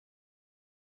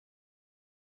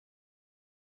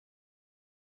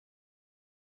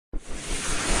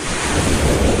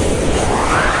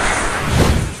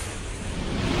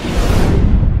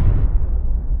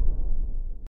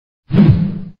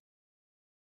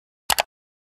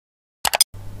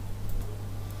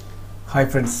Hi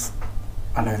friends,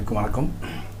 அனைவருக்கும் வணக்கம்.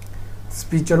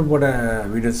 ஸ்பீச்சர் போட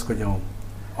வீடியோஸ் கொஞ்சம்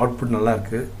அவுட்புட் நல்லா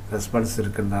இருக்குது, ரெஸ்பான்ஸ்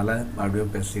இருக்கிறதுனால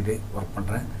மறுபடியும் பேசிட்டு ஒர்க்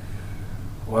பண்ணுறேன்.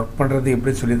 ஒர்க் பண்ணுறது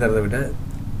எப்படி சொல்லி தரதை விட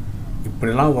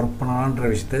இப்படிலாம் ஒர்க்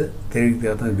பண்ணலான்ற விஷயத்தை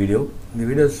தெரிவிக்கிறதுக்காக தான் வீடியோ. இந்த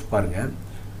வீடியோஸ் பாருங்கள்.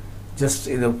 ஜஸ்ட்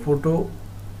இதை ஃபோட்டோ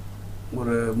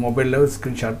ஒரு மொபைலில் ஒரு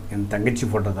ஸ்க்ரீன்ஷாட், என் தங்கச்சி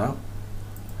ஃபோட்டோ தான்.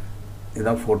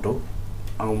 இதுதான் ஃபோட்டோ.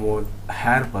 அவங்க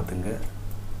ஹேர் பார்த்துங்க,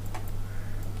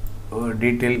 ஒரு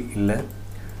டீட்டெயில் இல்லை.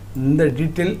 இந்த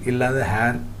டீட்டெயில் இல்லாத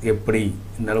ஹேர் எப்படி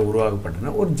இருந்தாலும்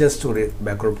உருவாக்கப்பட்டதுன்னா ஒரு ஜஸ்ட் ஒரு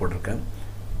பேக்ரவுண்ட் போட்டிருக்கேன்.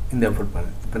 இந்த எஃபர்ட்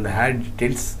பாருங்கள். இப்போ இந்த hair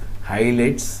details,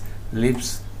 highlights,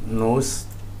 lips, nose,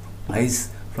 ice,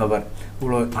 flower,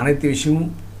 இவ்வளோ அனைத்து விஷயமும்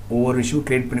ஒவ்வொரு விஷயமும்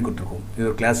க்ரியேட் பண்ணி கொடுத்துருக்கோம். இது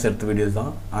ஒரு கிளாஸ் எடுத்த வீடியோ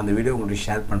தான். அந்த வீடியோ உங்களுக்கு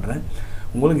ஷேர் பண்ணுறேன்.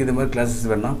 உங்களுக்கு இது மாதிரி கிளாஸஸ்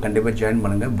வேணால் கண்டிப்பாக ஜாயின்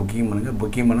பண்ணுங்கள், புக்கிங் பண்ணுங்கள்.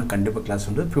 புக்கிங் பண்ணால் கண்டிப்பாக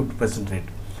கிளாஸ் வந்து 50%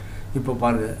 ரேட். இப்போ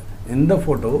பாருங்கள், இந்த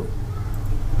ஃபோட்டோ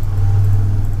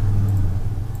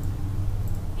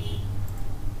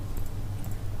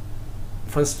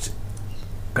ஃபஸ்ட்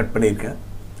கட் பண்ணியிருக்கேன்.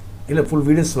 இல்லை ஃபுல்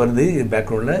வீடியோஸ் வருது இது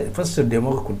பேக்ரவுண்டில். ஃபஸ்ட்டு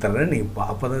டெமோவுக்கு கொடுத்துட்றேன். நீங்கள்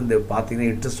அப்போ தான் இந்த பார்த்தீங்கன்னா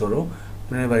இன்ட்ரெஸ்ட் வரும்.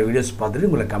 வேறு வீடியோஸ் பார்த்துட்டு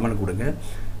உங்களை கமெண்ட் கொடுங்க.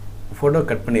 ஃபோட்டோ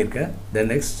கட் பண்ணியிருக்கேன்.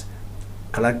 Then next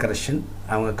colour correction.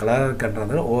 அவங்க கலர்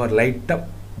கட்டுறதுனால ஓவர் லைட்டாக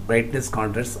பிரைட்னஸ்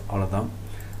கான்ட்ராஸ்ட், அவ்வளோதான்.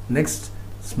 நெக்ஸ்ட்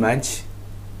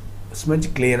ஸ்மெட்ச்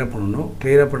கிளியராக பண்ணணும்.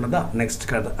 கிளியராக பண்ணால் தான் நெக்ஸ்ட்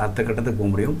அடுத்த கட்டத்துக்கு போக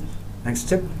முடியும். Next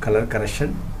step colour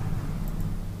correction.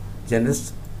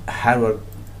 ஜெனஸ்ட் hair work.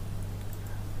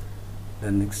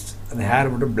 Then next அந்த ஹேர்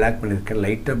மட்டும் பிளாக் பண்ணியிருக்கேன்.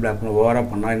 லைட்டாக பிளாக் பண்ண. ஓவராக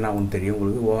பண்ணால் என்ன ஆகும் தெரியும்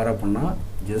உங்களுக்கு. ஓவராக பண்ணால்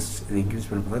ஜஸ்ட் இது இன்க்ரீஸ்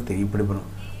பண்ணி பார்த்தா தெரியும். இப்படி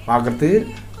பண்ணும் பார்க்குறதுக்கு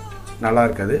நல்லா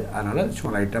இருக்காது, அதனால்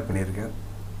சும்மா லைட்டாக பண்ணியிருக்கேன்.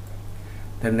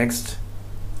 தென் நெக்ஸ்ட்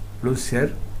ப்ளூஸ்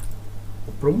ஹேர்,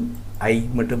 அப்புறம் ஐ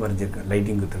மட்டும் வரைஞ்சிருக்கேன்,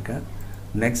 லைட்டிங் கொடுத்துருக்கேன்.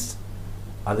 நெக்ஸ்ட்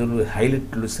அது ஒரு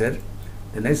highlight loose hair.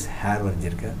 Then next hair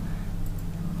வரைஞ்சிருக்கேன்.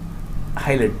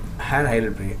 ஹைலைட் ஹேர்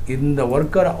ஹைலைட் பண்ணி இந்த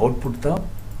ஒர்க்கோட அவுட்புட் தான்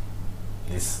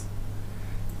எஸ்.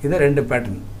 இதை 2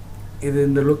 பேட்டர்ன். இது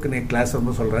இந்த லுக் நான் கிளாஸ்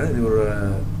ரொம்ப சொல்கிறேன். இது ஒரு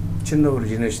சின்ன ஒரு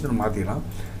ஜெனரேஷனை மாற்றிக்கலாம்.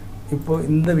 இப்போது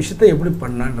இந்த விஷயத்தை எப்படி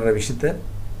பண்ணான்ற விஷயத்த,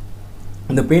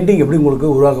 இந்த பெயிண்டிங் எப்படி உங்களுக்கு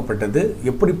உருவாக்கப்பட்டது,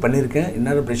 எப்படி பண்ணியிருக்கேன்,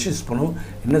 என்ன ப்ரெஷ் யூஸ் பண்ணணும்,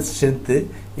 என்ன ஸ்ட்ரென்த்து,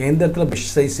 எந்த இடத்துல ப்ரெஷ்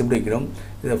சைஸ் எப்படி வைக்கணும்,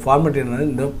 இதை ஃபார்மேட் என்ன,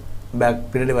 இந்த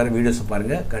பின்னாடி வர வீடியோஸை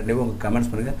பாருங்கள். கண்டிப்பாக உங்கள்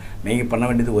கமெண்ட்ஸ் பண்ணுங்கள். நீங்கள் பண்ண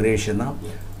வேண்டியது ஒரே விஷயந்தான்,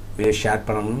 வீடியோ ஷேர்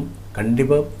பண்ணணும்.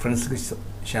 கண்டிப்பாக ஃப்ரெண்ட்ஸுக்கு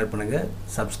ஷேர் பண்ணுங்கள்,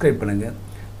 சப்ஸ்கிரைப் பண்ணுங்கள்.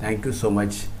 Thank you so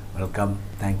much. Welcome.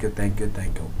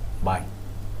 Thank you. பாய்.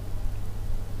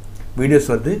 வீடியோஸ்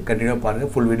வந்து கண்டினியூவாக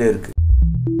பாருங்கள். ஃபுல் வீடியோ இருக்குது.